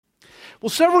Well,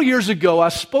 several years ago, I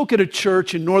spoke at a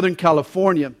church in Northern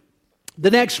California. The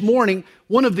next morning,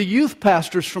 one of the youth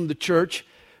pastors from the church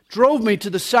drove me to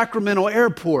the Sacramento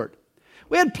airport.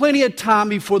 We had plenty of time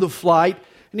before the flight,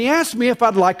 and he asked me if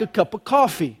I'd like a cup of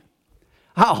coffee.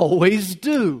 I always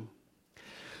do.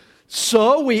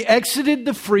 So we exited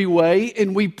the freeway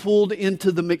and we pulled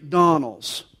into the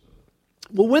McDonald's.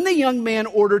 Well, when the young man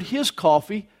ordered his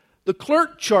coffee, the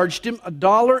clerk charged him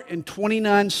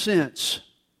 $1.29.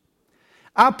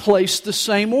 I placed the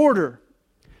same order.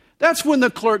 That's when the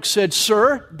clerk said,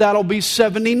 "Sir, that'll be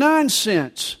 79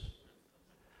 cents.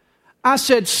 I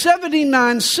said,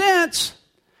 79 cents?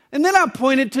 And then I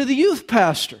pointed to the youth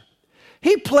pastor.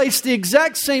 He placed the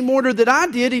exact same order that I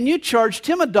did, and you charged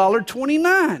him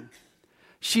 $1.29.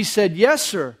 She said, "Yes,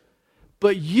 sir,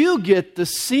 but you get the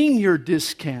senior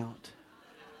discount."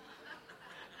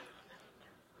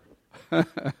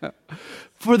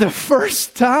 For the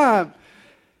first time,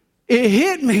 it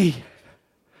hit me.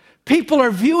 People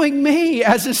are viewing me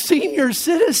as a senior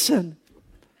citizen.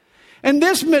 And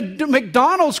this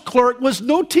McDonald's clerk was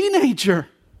no teenager.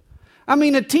 I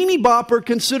mean, a teeny bopper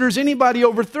considers anybody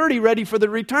over 30 ready for the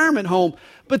retirement home.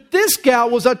 But this gal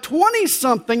was a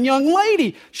 20-something young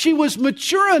lady. She was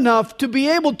mature enough to be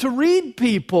able to read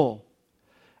people.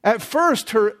 At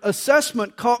first, her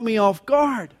assessment caught me off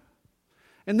guard.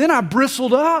 And then I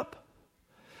bristled up.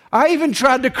 I even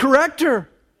tried to correct her.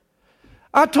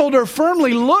 I told her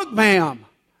firmly, "Look, ma'am,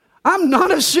 I'm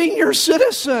not a senior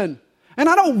citizen, and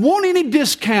I don't want any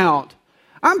discount.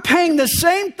 I'm paying the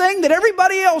same thing that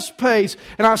everybody else pays."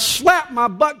 And I slapped my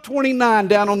 $1.29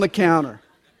 down on the counter.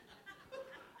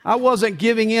 I wasn't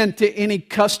giving in to any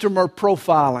customer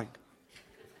profiling.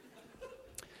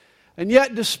 And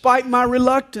yet, despite my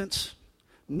reluctance,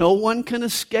 no one can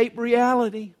escape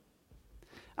reality.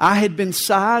 I had been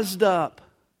sized up.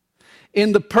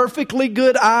 In the perfectly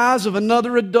good eyes of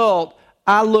another adult,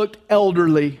 I looked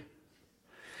elderly.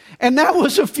 And that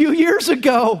was a few years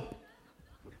ago.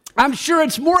 I'm sure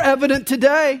it's more evident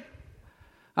today.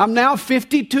 I'm now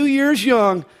 52 years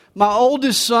young. My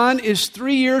oldest son is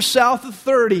 3 years south of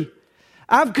 30.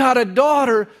 I've got a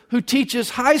daughter who teaches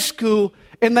high school,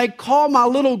 and they call my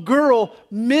little girl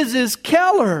Mrs.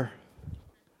 Keller.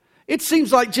 It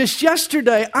seems like just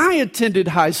yesterday I attended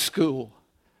high school.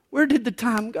 Where did the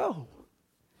time go?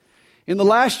 In the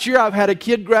last year, I've had a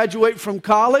kid graduate from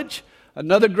college,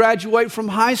 another graduate from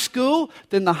high school,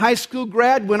 then the high school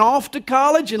grad went off to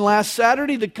college, and last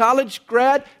Saturday, the college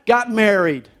grad got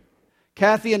married.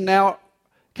 Kathy and I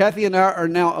are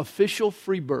now official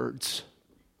freebirds.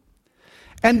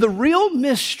 And the real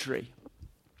mystery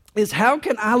is, how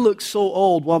can I look so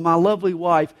old while my lovely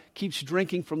wife keeps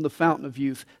drinking from the fountain of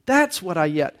youth? That's what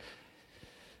I've yet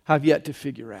to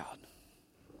figure out.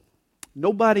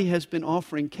 Nobody has been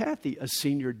offering Kathy a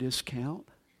senior discount.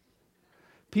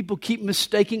 People keep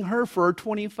mistaking her for her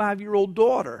 25-year-old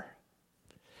daughter.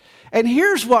 And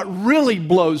here's what really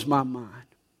blows my mind.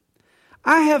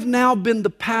 I have now been the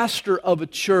pastor of a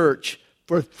church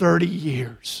for 30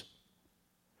 years.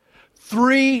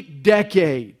 3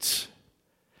 decades.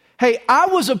 Hey, I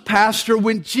was a pastor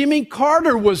when Jimmy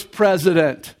Carter was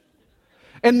president.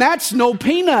 And that's no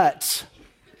peanuts.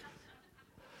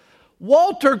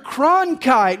 Walter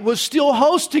Cronkite was still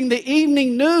hosting the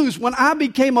evening news when I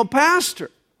became a pastor.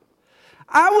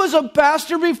 I was a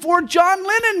pastor before John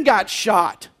Lennon got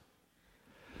shot.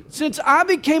 Since I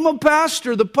became a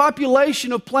pastor, the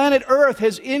population of planet Earth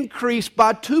has increased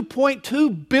by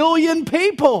 2.2 billion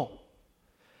people.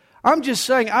 I'm just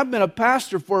saying, I've been a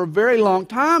pastor for a very long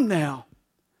time now.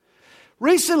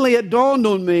 Recently, it dawned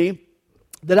on me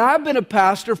that I've been a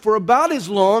pastor for about as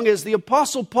long as the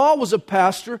Apostle Paul was a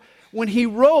pastor when he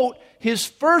wrote his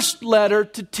first letter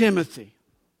to Timothy.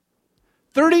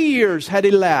 30 years had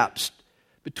elapsed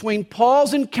between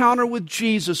Paul's encounter with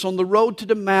Jesus on the road to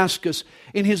Damascus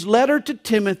and his letter to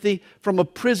Timothy from a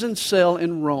prison cell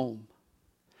in Rome.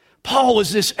 Paul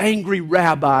was this angry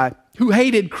rabbi who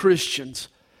hated Christians.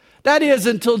 That is,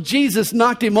 until Jesus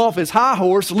knocked him off his high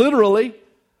horse, literally,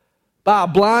 by a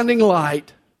blinding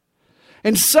light.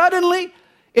 And suddenly,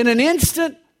 in an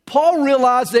instant, Paul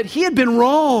realized that he had been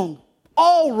wrong,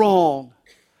 all wrong.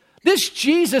 This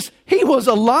Jesus, he was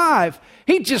alive.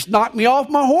 He just knocked me off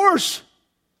my horse.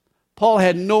 Paul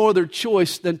had no other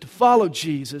choice than to follow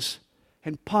Jesus,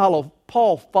 and Paul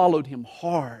followed him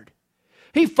hard.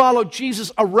 He followed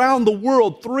Jesus around the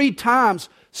world 3 times,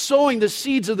 sowing the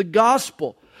seeds of the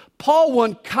gospel. Paul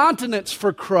won continents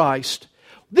for Christ.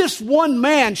 This one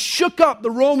man shook up the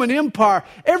Roman Empire.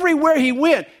 Everywhere he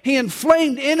went, he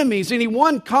inflamed enemies and he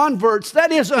won converts.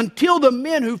 That is, until the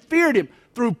men who feared him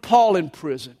threw Paul in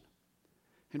prison.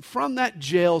 And from that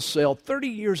jail cell, 30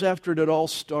 years after it had all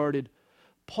started,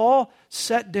 Paul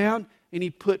sat down and he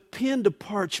put pen to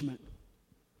parchment.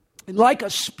 And like a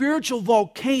spiritual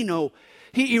volcano,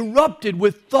 he erupted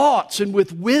with thoughts and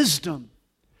with wisdom.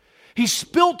 He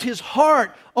spilt his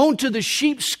heart onto the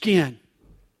sheepskin,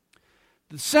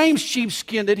 the same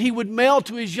sheepskin that he would mail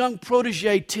to his young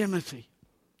protege, Timothy.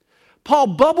 Paul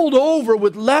bubbled over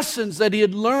with lessons that he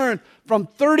had learned from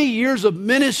 30 years of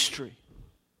ministry.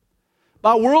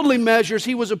 By worldly measures,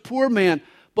 he was a poor man,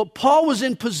 but Paul was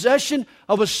in possession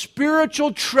of a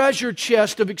spiritual treasure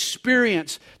chest of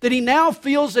experience that he now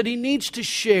feels that he needs to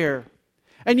share.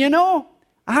 And you know,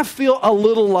 I feel a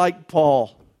little like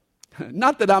Paul.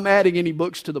 Not that I'm adding any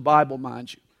books to the Bible,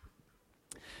 mind you.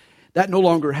 That no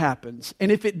longer happens.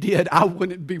 And if it did, I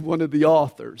wouldn't be one of the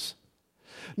authors.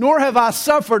 Nor have I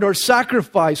suffered or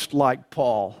sacrificed like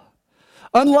Paul.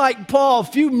 Unlike Paul,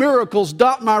 few miracles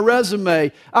dot my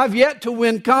resume. I've yet to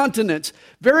win continents.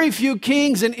 Very few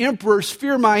kings and emperors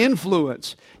fear my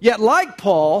influence. Yet like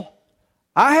Paul,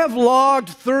 I have logged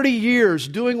 30 years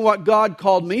doing what God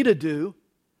called me to do.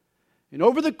 And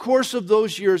over the course of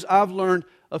those years, I've learned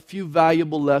a few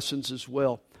valuable lessons as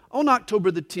well. On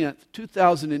October the 10th,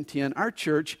 2010, our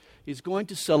church is going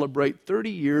to celebrate 30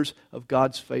 years of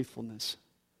God's faithfulness.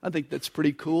 I think that's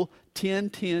pretty cool. 10,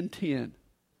 10, 10.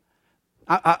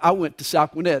 I went to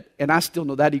South Gwinnett, and I still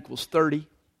know that equals 30.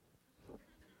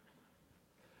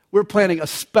 We're planning a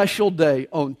special day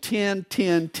on 10,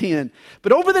 10, 10.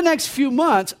 But over the next few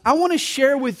months, I want to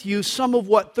share with you some of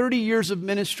what 30 years of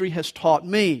ministry has taught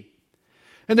me.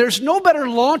 And there's no better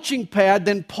launching pad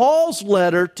than Paul's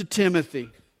letter to Timothy.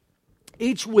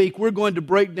 Each week, we're going to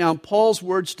break down Paul's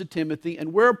words to Timothy,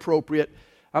 and where appropriate,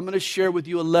 I'm going to share with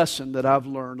you a lesson that I've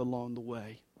learned along the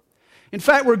way. In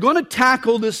fact, we're going to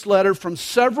tackle this letter from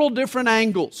several different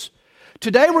angles.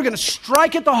 Today, we're going to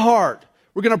strike at the heart.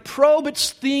 We're going to probe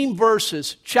its theme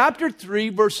verses, chapter 3,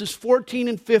 verses 14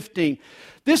 and 15.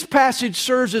 This passage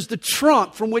serves as the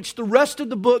trunk from which the rest of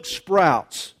the book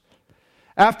sprouts.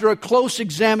 After a close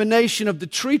examination of the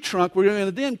tree trunk, we're going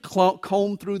to then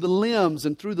comb through the limbs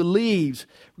and through the leaves.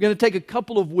 We're going to take a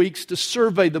couple of weeks to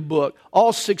survey the book,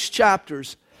 all 6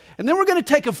 chapters. And then we're going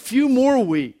to take a few more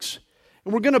weeks.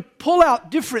 And we're going to pull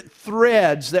out different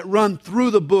threads that run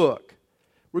through the book.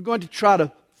 We're going to try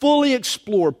to fully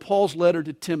explore Paul's letter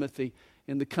to Timothy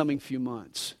in the coming few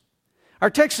months. Our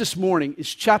text this morning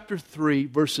is chapter 3,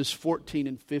 verses 14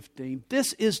 and 15.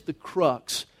 This is the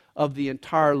crux of the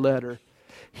entire letter.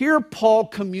 Here Paul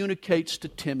communicates to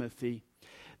Timothy,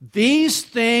 "These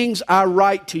things I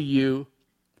write to you,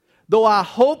 though I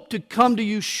hope to come to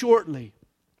you shortly.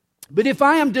 But if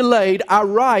I am delayed, I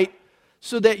write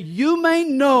so that you may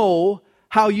know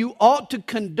how you ought to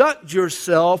conduct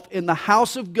yourself in the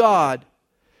house of God,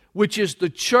 which is the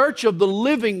church of the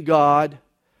living God,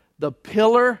 the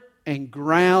pillar and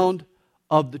ground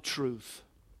of the truth."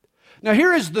 Now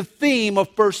here is the theme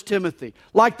of 1 Timothy.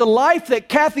 Like the life that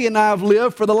Kathy and I have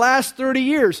lived for the last 30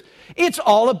 years, it's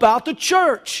all about the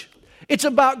church. It's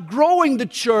about growing the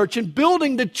church and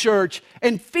building the church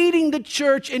and feeding the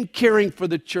church and caring for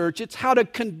the church. It's how to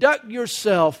conduct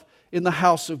yourself in the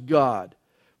house of God.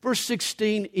 Verse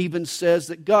 16 even says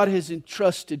that God has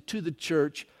entrusted to the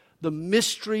church the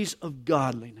mysteries of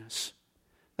godliness.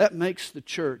 That makes the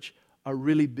church a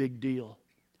really big deal.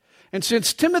 And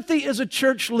since Timothy is a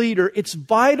church leader, it's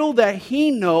vital that he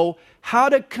know how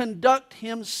to conduct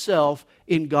himself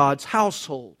in God's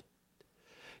household.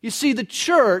 You see, the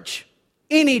church,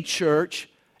 any church,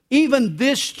 even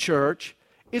this church,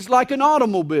 is like an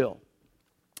automobile.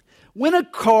 When a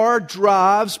car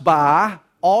drives by,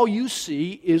 all you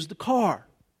see is the car.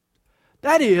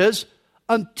 That is,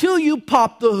 until you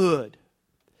pop the hood.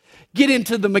 Get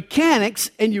into the mechanics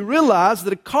and you realize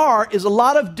that a car is a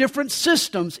lot of different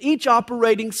systems, each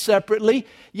operating separately,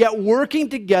 yet working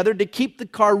together to keep the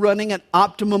car running at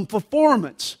optimum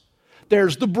performance.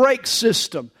 There's the brake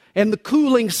system, and the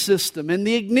cooling system, and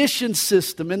the ignition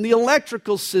system, and the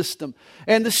electrical system,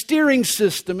 and the steering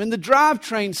system, and the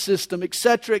drivetrain system,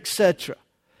 etc., etc.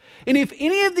 And if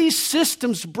any of these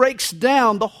systems breaks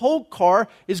down, the whole car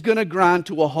is going to grind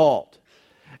to a halt.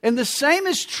 And the same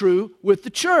is true with the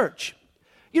church.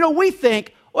 You know, we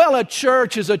think, well, a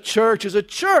church is a church is a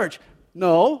church.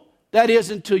 No, that is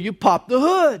until you pop the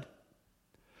hood.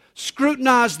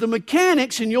 Scrutinize the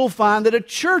mechanics and you'll find that a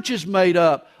church is made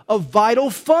up of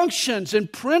vital functions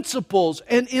and principles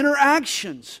and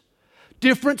interactions.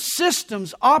 Different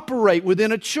systems operate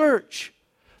within a church.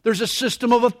 There's a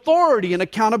system of authority and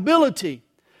accountability.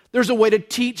 There's a way to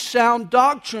teach sound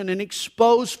doctrine and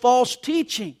expose false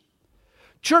teaching.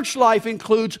 Church life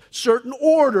includes certain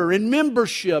order and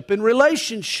membership and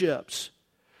relationships.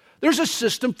 There's a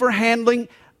system for handling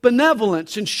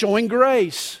benevolence and showing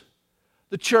grace.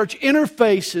 The church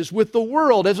interfaces with the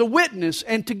world as a witness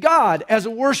and to God as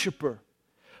a worshiper.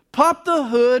 Pop the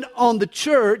hood on the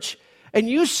church and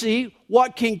you see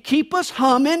what can keep us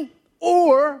humming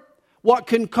or what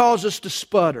can cause us to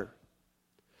sputter.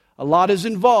 A lot is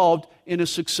involved in a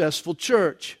successful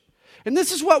church. And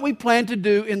this is what we plan to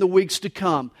do in the weeks to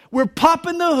come. We're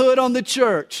popping the hood on the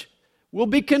church. We'll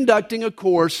be conducting a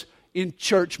course in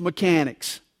church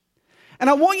mechanics. And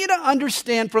I want you to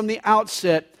understand from the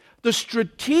outset the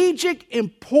strategic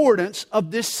importance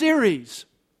of this series.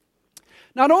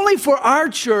 Not only for our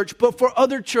church, but for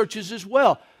other churches as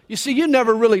well. You see, you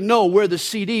never really know where the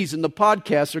CDs and the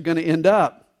podcasts are going to end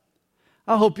up.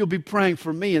 I hope you'll be praying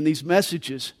for me in these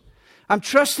messages. I'm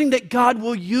trusting that God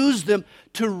will use them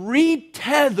to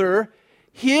retether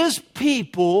His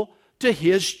people to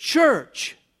His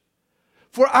church.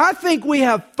 For I think we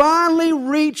have finally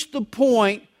reached the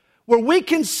point where we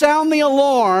can sound the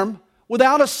alarm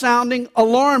without a sounding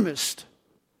alarmist.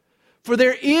 For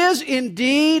there is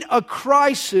indeed a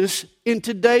crisis in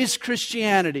today's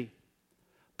Christianity.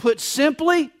 Put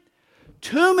simply,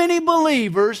 too many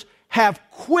believers have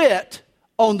quit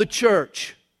on the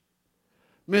church.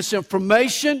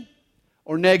 Misinformation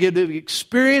or negative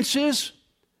experiences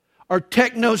or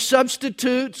techno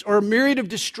substitutes or a myriad of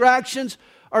distractions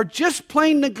or just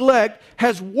plain neglect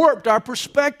has warped our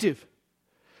perspective.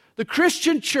 The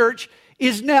Christian church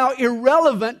is now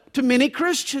irrelevant to many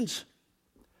Christians.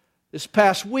 This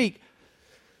past week,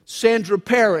 Sandra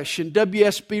Parrish and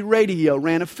WSB Radio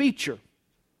ran a feature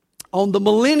on the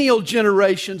millennial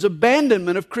generation's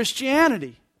abandonment of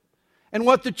Christianity and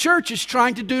what the church is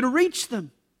trying to do to reach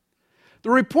them. The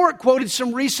report quoted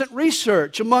some recent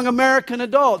research among American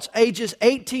adults ages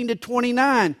 18 to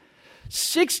 29.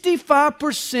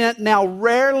 65% now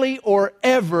rarely or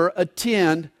ever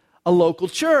attend a local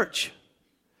church.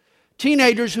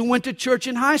 Teenagers who went to church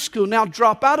in high school now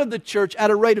drop out of the church at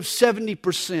a rate of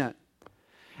 70%.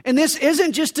 And this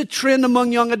isn't just a trend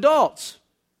among young adults.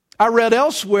 I read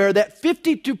elsewhere that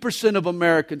 52% of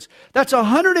Americans, that's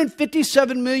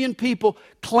 157 million people,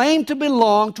 claim to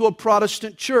belong to a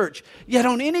Protestant church. Yet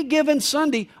on any given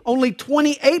Sunday, only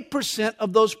 28%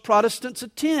 of those Protestants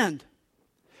attend.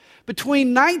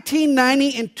 Between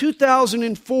 1990 and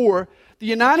 2004, the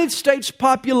United States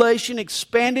population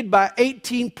expanded by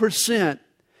 18%.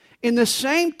 In the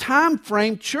same time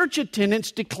frame, church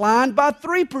attendance declined by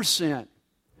 3%.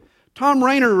 Tom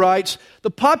Rainer writes, "The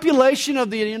population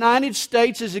of the United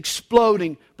States is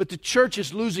exploding, but the church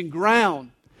is losing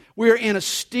ground. We are in a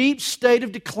steep state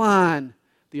of decline.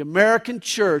 The American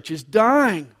church is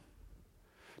dying."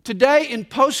 Today, in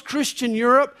post-Christian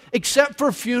Europe, except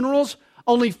for funerals,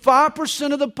 only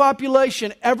 5% of the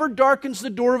population ever darkens the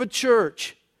door of a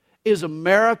church. Is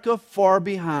America far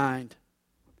behind?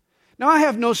 Now, I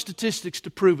have no statistics to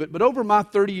prove it, but over my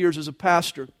 30 years as a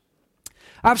pastor,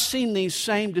 I've seen these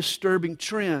same disturbing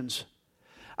trends.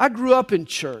 I grew up in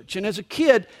church, and as a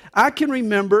kid, I can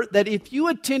remember that if you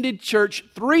attended church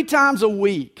 3 times a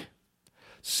week,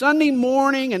 Sunday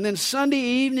morning and then Sunday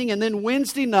evening and then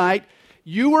Wednesday night,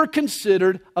 you were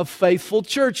considered a faithful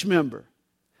church member.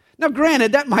 Now,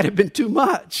 granted, that might have been too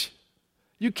much.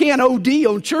 You can't OD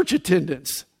on church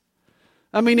attendance.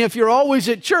 I mean, if you're always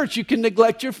at church, you can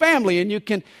neglect your family and you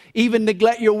can even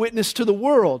neglect your witness to the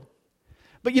world.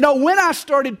 But you know, when I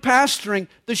started pastoring,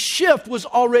 the shift was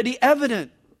already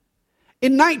evident.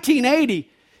 In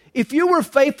 1980, if you were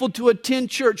faithful to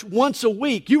attend church once a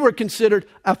week, you were considered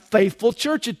a faithful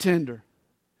church attender.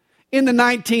 In the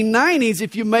 1990s,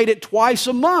 if you made it twice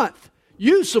a month,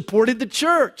 you supported the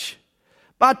church.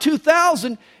 By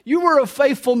 2000, you were a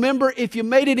faithful member if you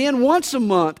made it in once a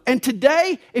month. And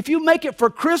today, if you make it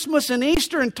for Christmas and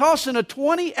Easter and toss in a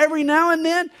 20 every now and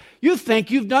then, you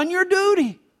think you've done your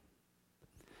duty.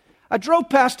 I drove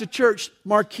past a church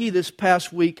marquee this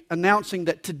past week announcing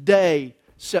that today,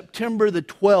 September the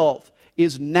 12th,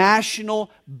 is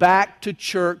National Back to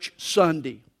Church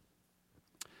Sunday.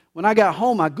 When I got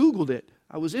home, I Googled it.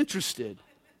 I was interested.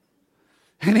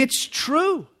 And it's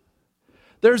true.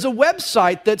 There's a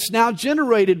website that's now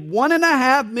generated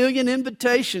 1.5 million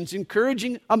invitations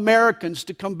encouraging Americans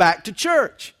to come back to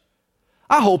church.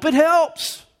 I hope it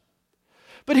helps.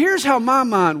 But here's how my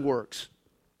mind works.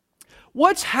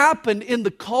 What's happened in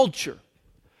the culture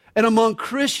and among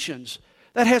Christians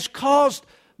that has caused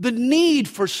the need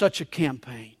for such a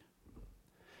campaign?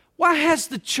 Why has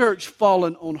the church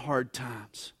fallen on hard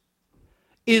times?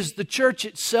 Is the church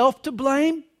itself to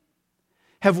blame?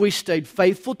 Have we stayed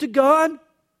faithful to God?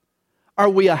 Are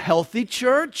we a healthy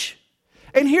church?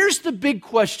 And here's the big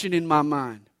question in my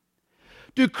mind.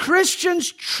 Do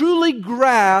Christians truly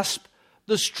grasp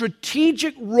the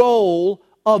strategic role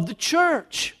of the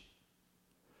church?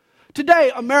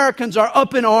 Today, Americans are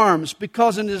up in arms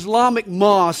because an Islamic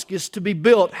mosque is to be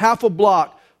built half a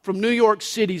block from New York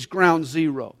City's ground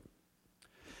zero.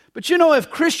 But you know, if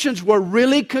Christians were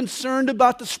really concerned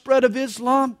about the spread of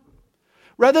Islam,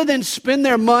 rather than spend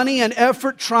their money and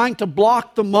effort trying to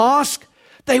block the mosque,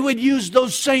 they would use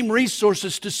those same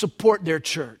resources to support their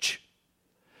church.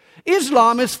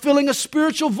 Islam is filling a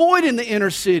spiritual void in the inner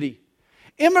city.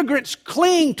 Immigrants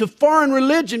cling to foreign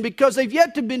religion because they've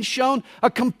yet to be shown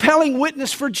a compelling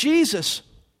witness for Jesus.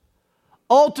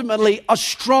 Ultimately, a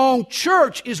strong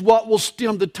church is what will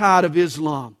stem the tide of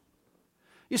Islam.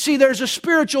 You see, there's a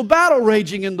spiritual battle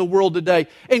raging in the world today,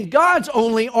 and God's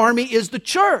only army is the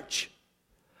church.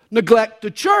 Neglect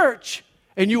the church,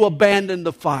 and you abandon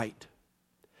the fight.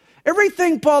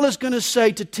 Everything Paul is going to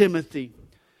say to Timothy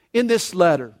in this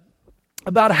letter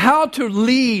about how to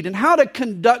lead and how to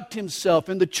conduct himself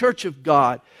in the church of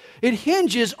God, it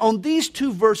hinges on these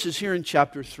two verses here in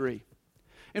chapter 3.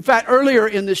 In fact, earlier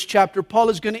in this chapter, Paul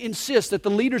is going to insist that the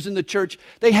leaders in the church,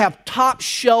 they have top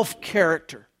shelf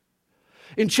character.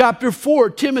 In chapter 4,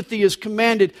 Timothy is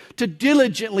commanded to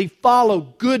diligently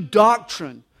follow good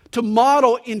doctrine, to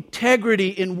model integrity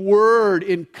in word,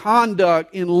 in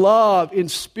conduct, in love, in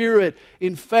spirit,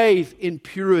 in faith, in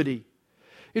purity.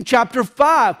 In chapter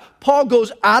 5, Paul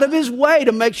goes out of his way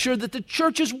to make sure that the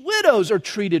church's widows are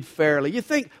treated fairly. You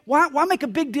think, why make a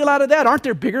big deal out of that? Aren't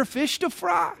there bigger fish to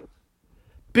fry?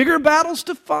 Bigger battles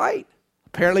to fight?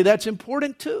 Apparently that's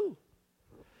important too.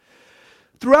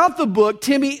 Throughout the book,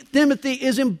 Timothy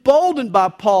is emboldened by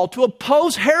Paul to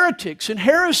oppose heretics and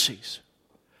heresies.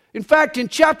 In fact, in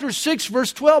chapter 6,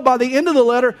 verse 12, by the end of the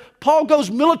letter, Paul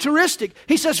goes militaristic.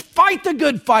 He says, fight the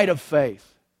good fight of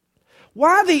faith.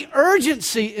 Why the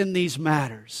urgency in these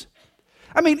matters?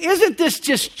 I mean, isn't this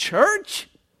just church?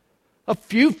 A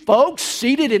few folks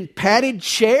seated in padded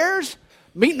chairs,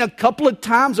 meeting a couple of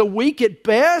times a week at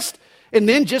best, and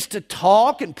then just to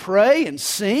talk and pray and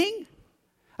sing?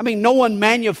 I mean, no one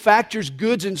manufactures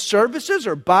goods and services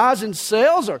or buys and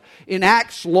sells or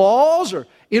enacts laws or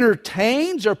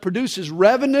entertains or produces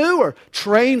revenue or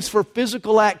trains for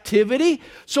physical activity.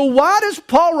 So why does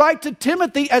Paul write to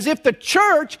Timothy as if the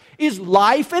church is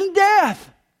life and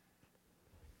death?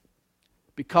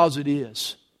 Because it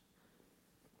is.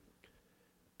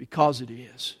 Because it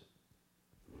is.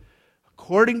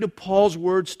 According to Paul's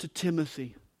words to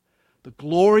Timothy, the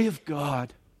glory of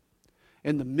God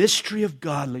and the mystery of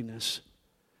godliness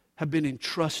have been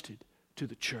entrusted to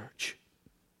the church.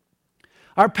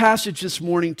 Our passage this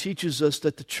morning teaches us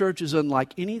that the church is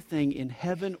unlike anything in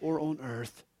heaven or on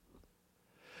earth.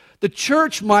 The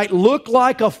church might look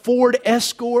like a Ford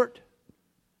Escort,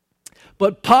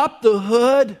 but pop the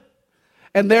hood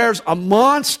and there's a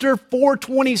monster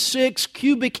 426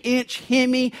 cubic inch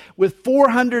Hemi with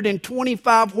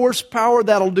 425 horsepower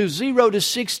that'll do 0 to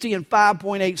 60 in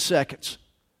 5.8 seconds.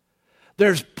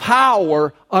 There's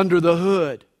power under the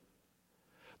hood.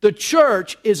 The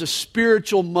church is a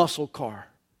spiritual muscle car.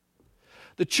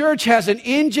 The church has an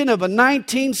engine of a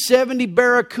 1970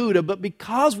 Barracuda, but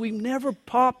because we've never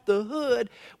popped the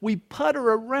hood, we putter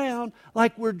around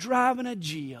like we're driving a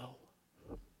Geo.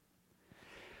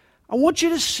 I want you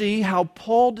to see how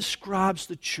Paul describes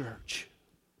the church.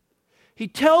 He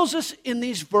tells us in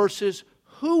these verses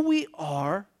who we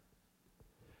are,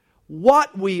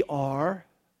 what we are,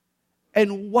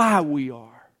 and why we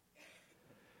are.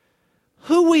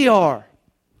 Who we are.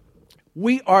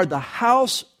 We are the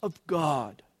house of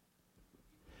God.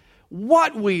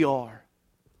 What we are.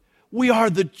 We are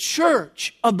the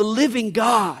church of the living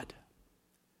God.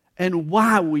 And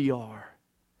why we are.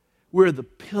 We're the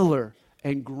pillar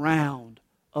and ground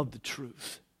of the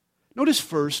truth. Notice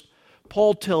first,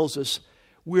 Paul tells us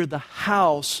we're the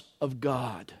house of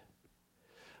God.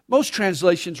 Most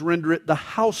translations render it the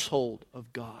household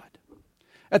of God.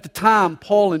 At the time of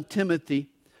Paul and Timothy,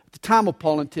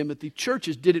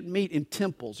 churches didn't meet in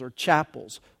temples or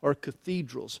chapels or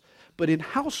cathedrals, but in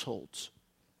households.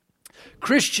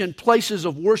 Christian places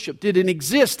of worship didn't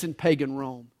exist in pagan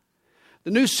Rome.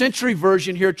 The New Century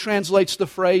Version here translates the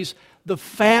phrase, the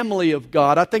family of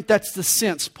God. I think that's the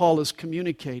sense Paul is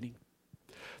communicating.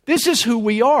 This is who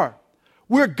we are.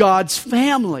 We're God's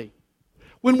family.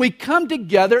 When we come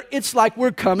together, it's like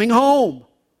we're coming home.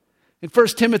 In 1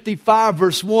 Timothy 5,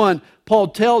 verse 1, Paul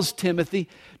tells Timothy,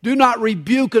 do not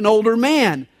rebuke an older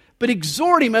man, but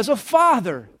exhort him as a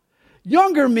father.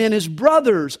 Younger men as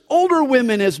brothers, older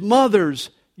women as mothers,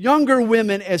 younger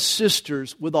women as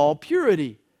sisters with all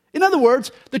purity. In other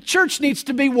words, the church needs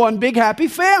to be one big happy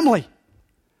family.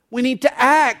 We need to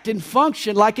act and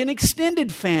function like an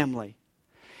extended family.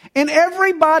 And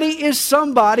everybody is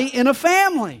somebody in a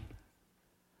family.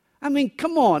 I mean,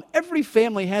 come on. Every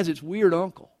family has its weird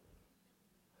uncle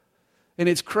and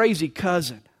its crazy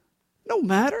cousin. No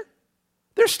matter.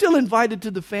 They're still invited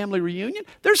to the family reunion.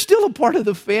 They're still a part of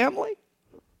the family.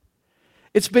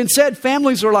 It's been said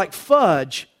families are like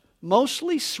fudge,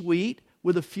 mostly sweet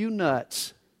with a few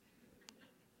nuts.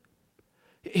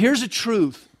 Here's the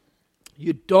truth.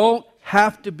 You don't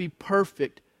have to be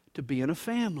perfect to be in a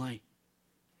family.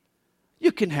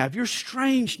 You can have your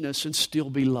strangeness and still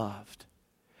be loved.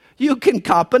 You can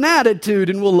cop an attitude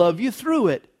and we'll love you through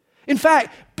it. In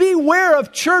fact, beware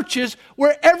of churches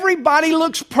where everybody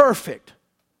looks perfect.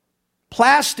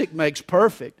 Plastic makes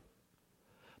perfect.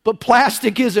 But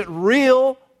plastic isn't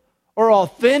real or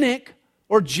authentic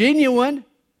or genuine.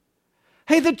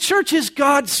 Hey, the church is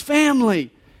God's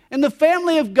family. And the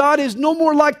family of God is no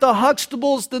more like the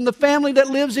Huxtables than the family that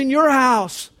lives in your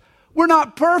house. We're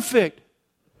not perfect.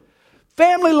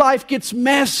 Family life gets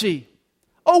messy.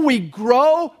 Oh, we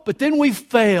grow, but then we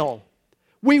fail.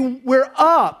 We're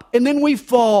up, and then we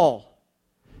fall.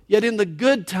 Yet in the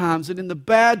good times and in the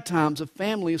bad times, a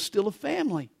family is still a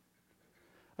family.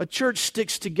 A church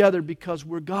sticks together because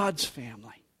we're God's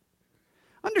family.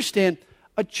 Understand,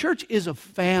 a church is a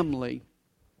family,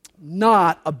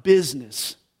 not a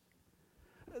business.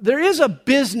 There is a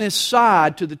business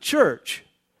side to the church.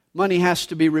 Money has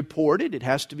to be reported. It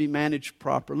has to be managed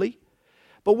properly.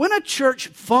 But when a church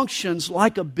functions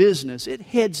like a business, it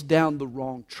heads down the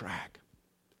wrong track.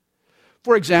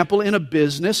 For example, in a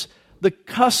business, the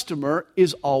customer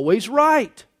is always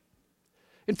right.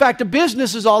 In fact, a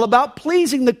business is all about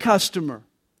pleasing the customer.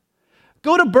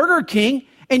 Go to Burger King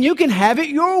and you can have it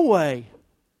your way.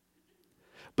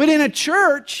 But in a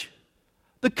church,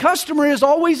 the customer is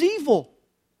always evil.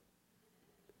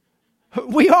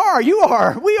 We are, you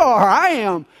are, we are, I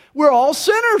am. We're all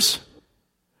sinners.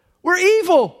 We're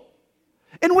evil.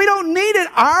 And we don't need it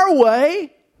our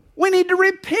way. We need to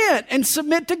repent and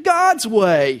submit to God's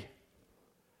way.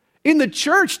 In the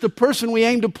church, the person we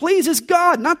aim to please is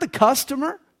God, not the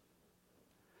customer.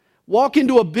 Walk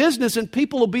into a business and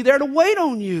people will be there to wait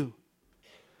on you.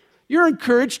 You're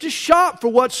encouraged to shop for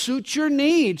what suits your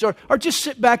needs or just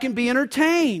sit back and be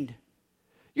entertained.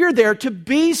 You're there to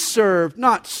be served,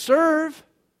 not serve.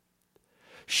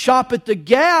 Shop at the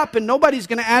Gap and nobody's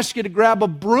going to ask you to grab a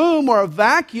broom or a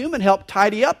vacuum and help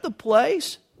tidy up the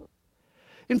place.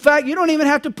 In fact, you don't even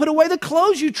have to put away the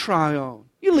clothes you try on.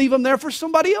 You leave them there for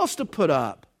somebody else to put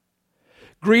up.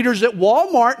 Greeters at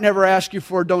Walmart never ask you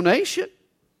for a donation.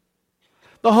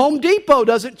 The Home Depot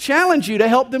doesn't challenge you to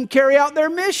help them carry out their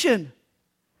mission.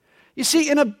 You see,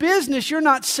 in a business, you're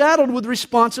not saddled with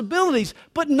responsibilities,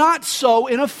 but not so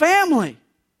in a family.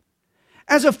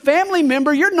 As a family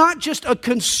member, you're not just a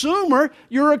consumer,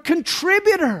 you're a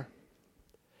contributor.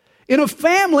 In a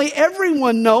family,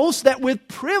 everyone knows that with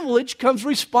privilege comes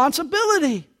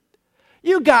responsibility.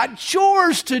 You got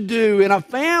chores to do in a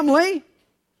family.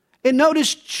 And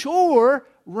notice chore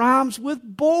rhymes with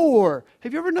bore.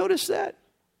 Have you ever noticed that?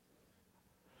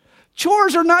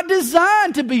 Chores are not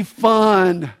designed to be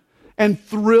fun and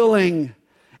thrilling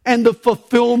and the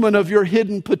fulfillment of your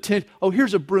hidden potential. Oh,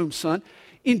 here's a broom, son.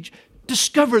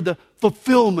 Discover the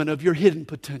fulfillment of your hidden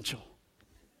potential.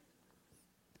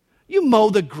 You mow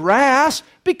the grass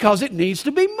because it needs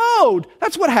to be mowed.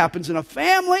 That's what happens in a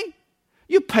family.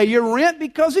 You pay your rent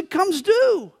because it comes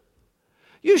due.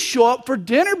 You show up for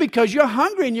dinner because you're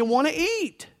hungry and you want to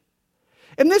eat.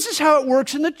 And this is how it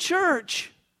works in the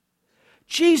church.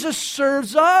 Jesus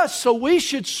serves us, so we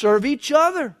should serve each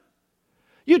other.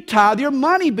 You tithe your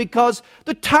money because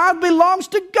the tithe belongs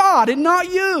to God and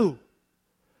not you.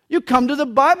 You come to the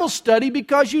Bible study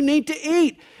because you need to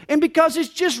eat and because it's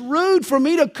just rude for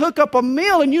me to cook up a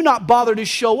meal and you not bother to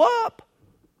show up.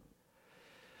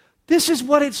 This is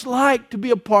what it's like to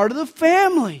be a part of the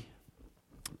family.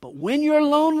 But when you're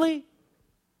lonely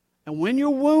and when you're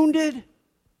wounded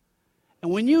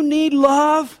and when you need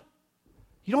love,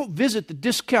 you don't visit the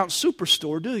discount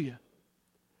superstore, do you?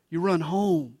 You run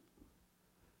home.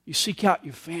 You seek out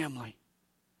your family.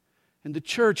 And the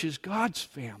church is God's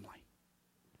family.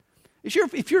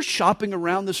 If you're shopping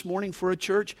around this morning for a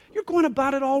church, you're going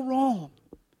about it all wrong.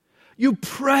 You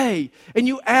pray and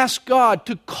you ask God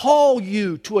to call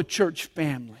you to a church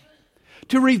family,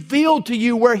 to reveal to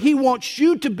you where He wants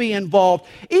you to be involved,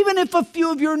 even if a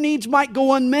few of your needs might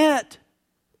go unmet.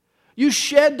 You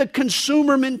shed the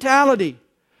consumer mentality.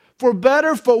 For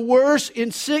better, for worse,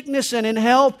 in sickness and in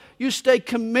health, you stay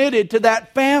committed to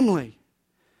that family.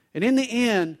 And in the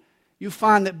end, you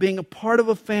find that being a part of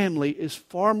a family is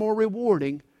far more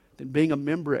rewarding than being a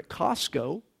member at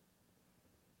Costco.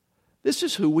 This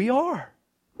is who we are.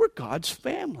 We're God's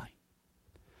family.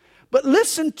 But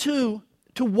listen to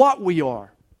what we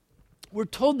are. We're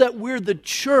told that we're the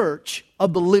church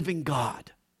of the living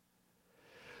God.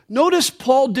 Notice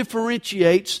Paul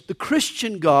differentiates the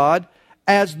Christian God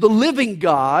as the living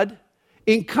God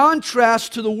in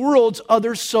contrast to the world's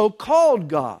other so-called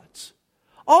gods.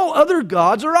 All other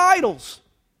gods are idols.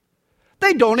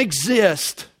 They don't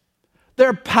exist.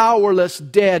 They're powerless,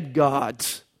 dead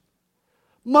gods.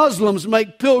 Muslims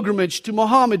make pilgrimage to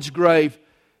Muhammad's grave.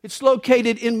 It's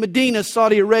located in Medina,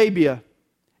 Saudi Arabia.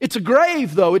 It's a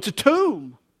grave, though. It's a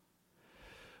tomb.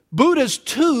 Buddha's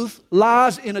tooth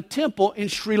lies in a temple in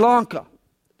Sri Lanka.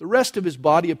 The rest of his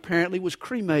body apparently was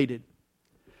cremated.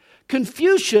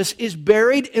 Confucius is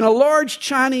buried in a large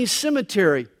Chinese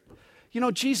cemetery. You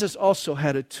know, Jesus also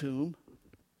had a tomb.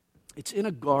 It's in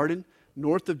a garden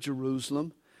north of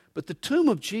Jerusalem. But the tomb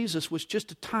of Jesus was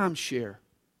just a timeshare.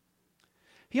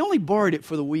 He only borrowed it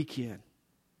for the weekend.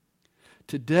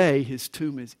 Today, his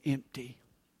tomb is empty.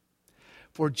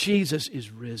 For Jesus is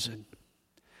risen.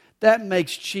 That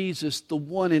makes Jesus the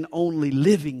one and only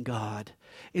living God.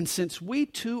 And since we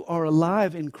too are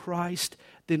alive in Christ,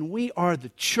 then we are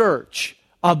the church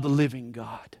of the living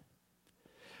God.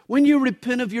 When you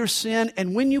repent of your sin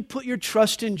and when you put your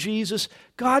trust in Jesus,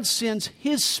 God sends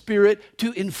His Spirit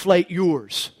to inflate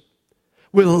yours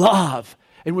with love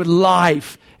and with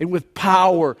life and with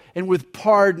power and with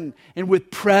pardon and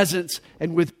with presence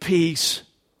and with peace.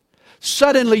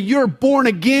 Suddenly you're born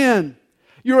again.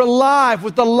 You're alive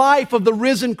with the life of the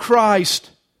risen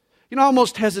Christ. You know, I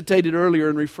almost hesitated earlier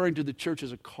in referring to the church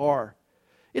as a car.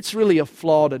 It's really a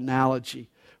flawed analogy.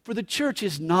 For the church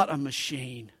is not a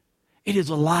machine. It is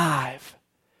alive.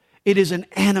 It is an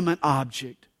animate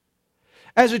object.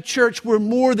 As a church, we're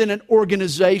more than an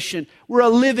organization. We're a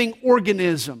living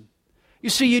organism. You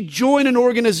see, you join an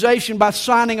organization by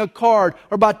signing a card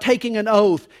or by taking an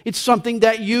oath. It's something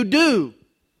that you do.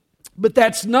 But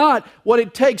that's not what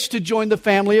it takes to join the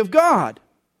family of God.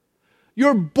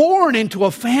 You're born into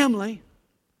a family.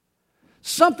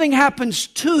 Something happens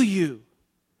to you.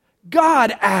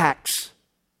 God acts.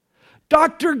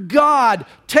 Dr. God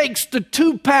takes the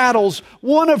two paddles,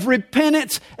 one of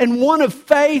repentance and one of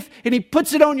faith, and He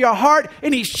puts it on your heart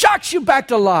and He shocks you back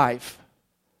to life.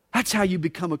 That's how you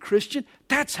become a Christian.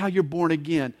 That's how you're born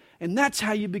again. And that's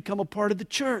how you become a part of the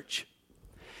church.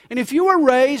 And if you were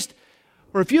raised,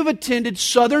 or if you've attended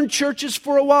Southern churches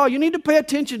for a while, you need to pay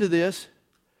attention to this.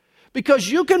 Because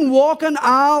you can walk an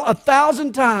aisle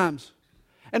 1,000 times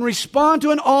and respond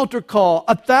to an altar call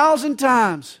 1,000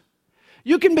 times.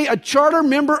 You can be a charter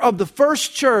member of the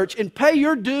First Church and pay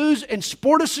your dues and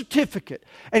sport a certificate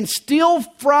and still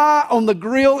fry on the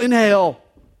grill in hell.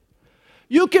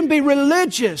 You can be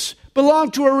religious,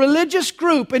 belong to a religious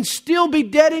group, and still be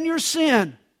dead in your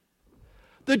sin.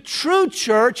 The true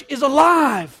church is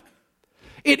alive.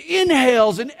 It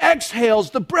inhales and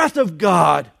exhales the breath of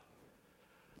God.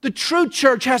 The true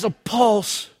church has a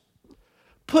pulse.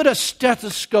 Put a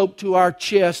stethoscope to our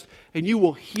chest and you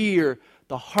will hear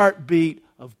the heartbeat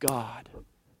of God.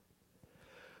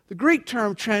 The Greek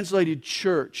term translated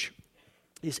church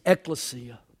is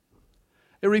ekklesia.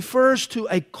 It refers to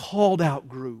a called out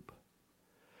group.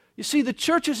 You see, the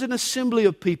church is an assembly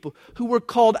of people who were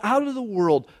called out of the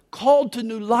world, called to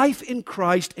new life in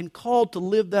Christ, and called to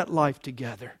live that life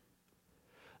together.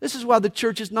 This is why the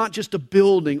church is not just a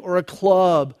building or a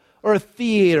club or a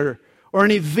theater or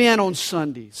an event on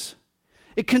Sundays.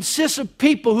 It consists of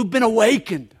people who've been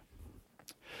awakened,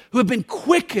 who have been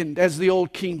quickened, as the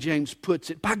old King James puts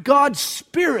it, by God's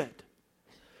Spirit.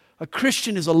 A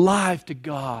Christian is alive to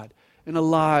God and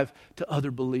alive to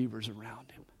other believers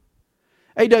around him.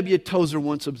 A.W. Tozer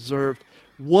once observed,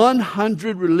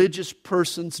 100 religious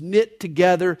persons knit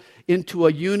together into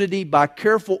a unity by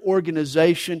careful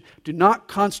organization do not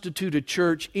constitute a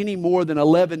church any more than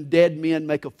 11 dead men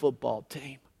make a football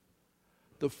team.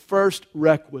 The first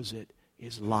requisite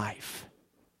is life.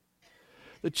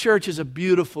 The church is a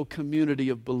beautiful community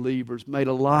of believers made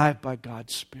alive by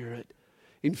God's Spirit,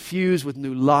 infused with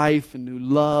new life and new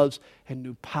loves and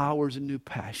new powers and new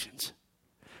passions.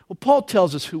 Well, Paul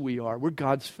tells us who we are. We're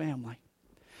God's family.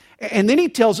 And then he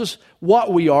tells us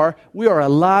what we are. We are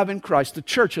alive in Christ, the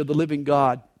church of the living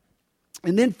God.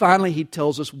 And then finally he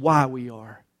tells us why we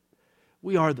are.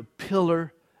 We are the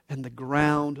pillar and the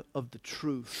ground of the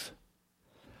truth.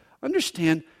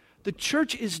 Understand, the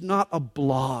church is not a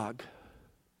blog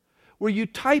where you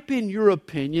type in your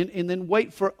opinion and then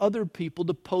wait for other people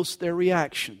to post their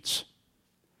reactions.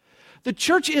 The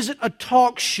church isn't a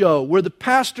talk show where the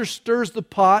pastor stirs the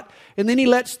pot and then he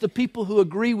lets the people who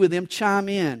agree with him chime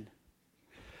in.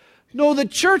 No, the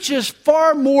church is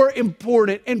far more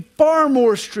important and far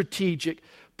more strategic.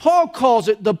 Paul calls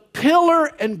it the pillar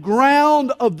and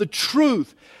ground of the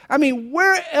truth. I mean,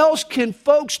 where else can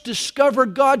folks discover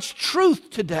God's truth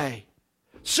today?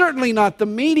 Certainly not the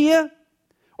media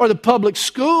or the public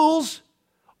schools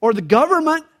or the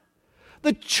government.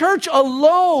 The church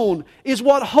alone is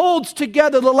what holds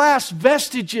together the last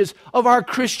vestiges of our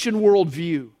Christian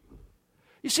worldview.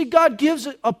 You see,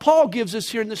 Paul gives us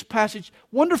here in this passage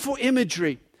wonderful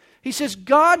imagery. He says,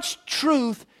 God's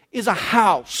truth is a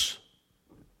house.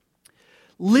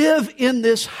 Live in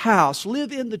this house.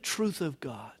 Live in the truth of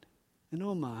God. And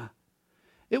oh my,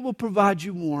 it will provide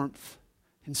you warmth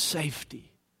and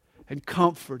safety and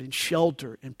comfort and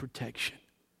shelter and protection.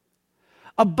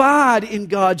 Abide in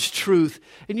God's truth,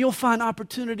 and you'll find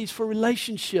opportunities for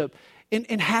relationship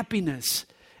and happiness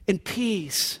and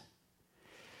peace.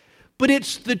 But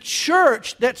it's the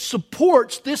church that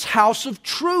supports this house of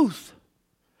truth.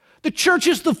 The church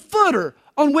is the footer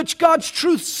on which God's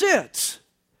truth sits.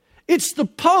 It's the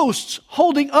posts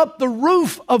holding up the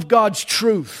roof of God's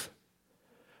truth.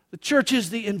 The church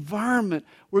is the environment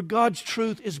where God's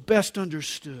truth is best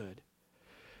understood.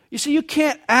 You see, you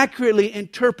can't accurately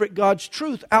interpret God's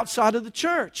truth outside of the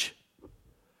church.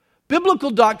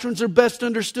 Biblical doctrines are best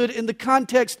understood in the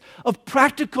context of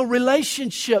practical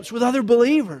relationships with other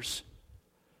believers.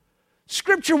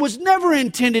 Scripture was never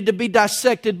intended to be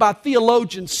dissected by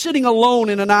theologians sitting alone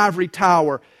in an ivory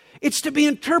tower. It's to be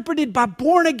interpreted by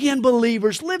born-again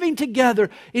believers living together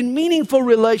in meaningful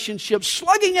relationships,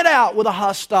 slugging it out with a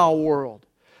hostile world.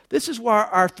 This is why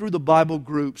our Through the Bible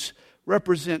groups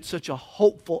represent such a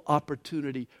hopeful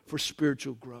opportunity for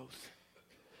spiritual growth.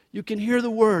 You can hear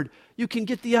the Word. You can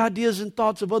get the ideas and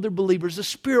thoughts of other believers, the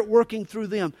Spirit working through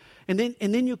them. And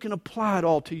then you can apply it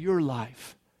all to your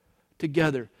life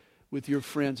together with your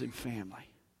friends and family.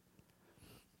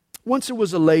 Once there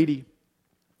was a lady,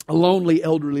 a lonely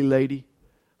elderly lady,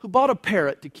 who bought a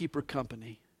parrot to keep her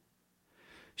company.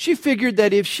 She figured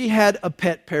that if she had a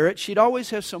pet parrot, she'd always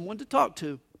have someone to talk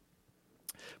to.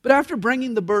 But after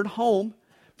bringing the bird home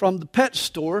from the pet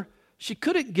store, she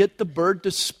couldn't get the bird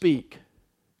to speak.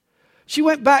 She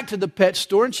went back to the pet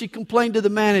store and she complained to the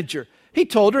manager. He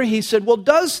told her, he said, well,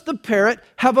 does the parrot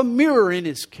have a mirror in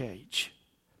his cage?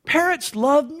 Parrots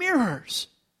love mirrors.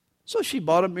 So she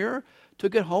bought a mirror,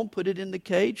 took it home, put it in the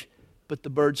cage, but the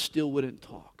bird still wouldn't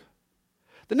talk.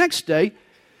 The next day,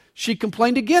 she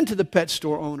complained again to the pet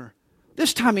store owner.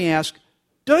 This time he asked,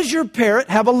 does your parrot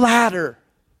have a ladder?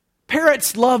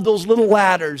 Parrots love those little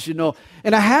ladders, you know.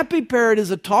 And a happy parrot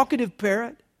is a talkative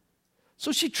parrot.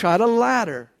 So she tried a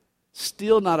ladder.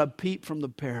 Still not a peep from the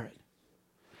parrot.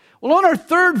 Well, on her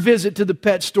third visit to the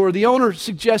pet store, the owner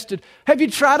suggested, have you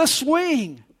tried a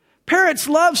swing? Parrots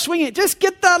love swinging. Just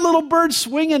get that little bird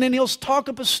swinging and he'll talk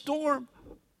up a storm.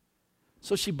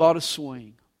 So she bought a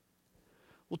swing.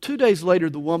 Well, 2 days later,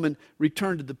 the woman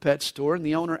returned to the pet store and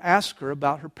the owner asked her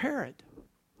about her parrot.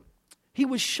 He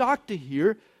was shocked to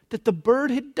hear that the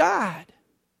bird had died.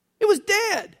 It was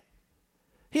dead.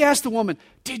 He asked the woman,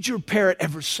 did your parrot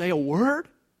ever say a word?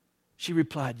 She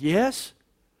replied, yes.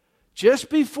 Just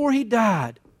before he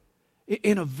died,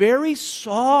 in a very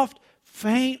soft,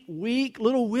 faint, weak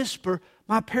little whisper,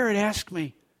 my parrot asked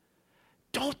me,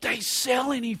 don't they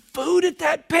sell any food at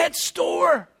that pet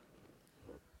store?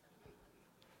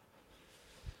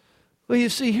 Well, you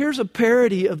see, here's a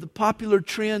parody of the popular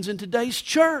trends in today's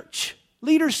church.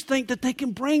 Leaders think that they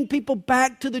can bring people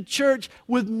back to the church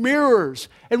with mirrors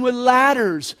and with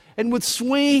ladders and with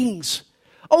swings.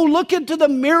 Oh, look into the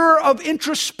mirror of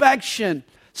introspection.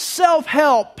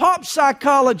 Self-help, pop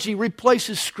psychology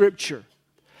replaces Scripture.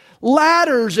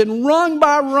 Ladders and rung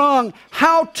by rung,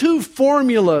 how-to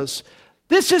formulas.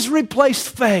 This has replaced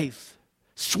faith.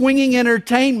 Swinging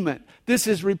entertainment. This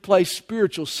has replaced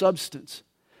spiritual substance.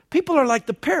 People are like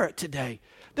the parrot today.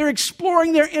 They're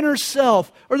exploring their inner self,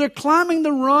 or they're climbing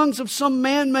the rungs of some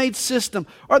man-made system,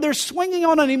 or they're swinging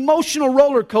on an emotional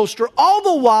roller coaster. All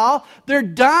the while, they're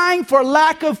dying for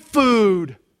lack of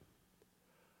food.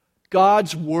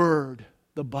 God's Word,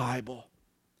 the Bible.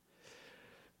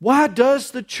 Why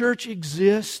does the church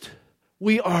exist?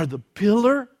 We are the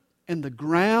pillar and the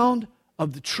ground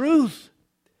of the truth.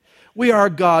 We are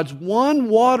God's one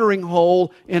watering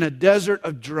hole in a desert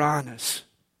of dryness.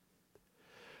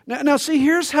 Now see,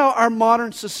 here's how our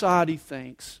modern society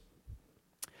thinks.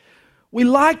 We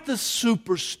like the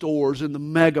superstores and the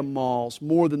mega malls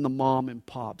more than the mom and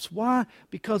pops. Why?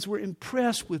 Because we're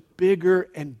impressed with bigger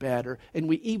and better. And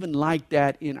we even like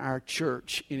that in our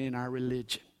church and in our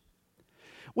religion.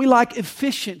 We like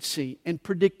efficiency and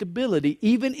predictability,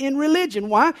 even in religion.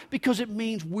 Why? Because it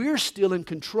means we're still in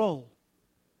control.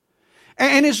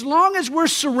 And as long as we're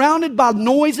surrounded by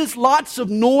noises, lots of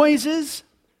noises,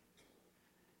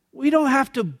 we don't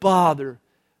have to bother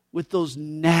with those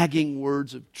nagging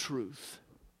words of truth.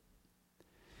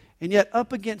 And yet,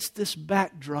 up against this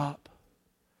backdrop,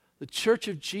 the Church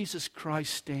of Jesus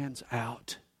Christ stands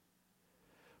out.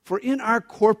 For in our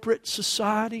corporate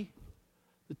society,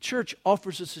 the church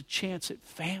offers us a chance at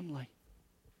family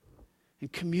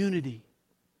and community.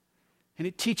 And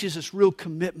it teaches us real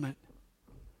commitment.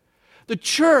 The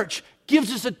church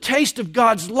gives us a taste of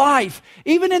God's life,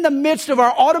 even in the midst of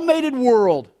our automated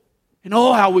world. And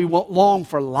oh, how we long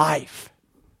for life.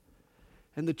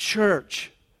 And the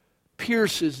church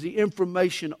pierces the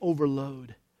information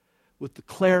overload with the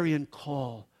clarion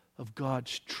call of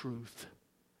God's truth.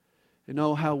 And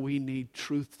oh, how we need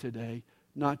truth today,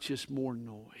 not just more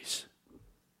noise.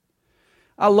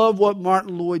 I love what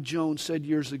Martin Lloyd-Jones said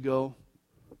years ago.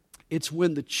 It's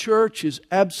when the church is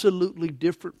absolutely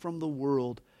different from the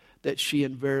world that she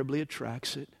invariably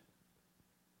attracts it.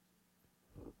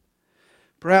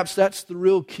 Perhaps that's the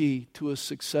real key to a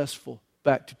successful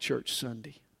Back to Church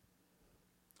Sunday.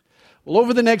 Well,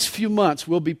 over the next few months,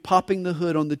 we'll be popping the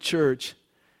hood on the church,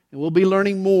 and we'll be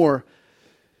learning more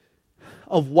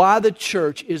of why the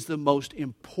church is the most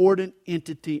important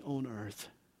entity on earth.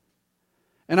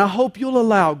 And I hope you'll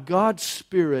allow God's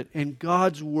Spirit and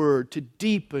God's Word to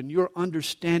deepen your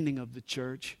understanding of the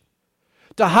church,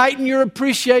 to heighten your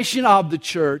appreciation of the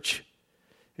church,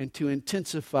 and to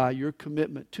intensify your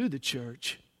commitment to the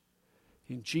church.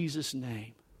 In Jesus'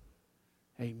 name,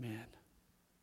 amen.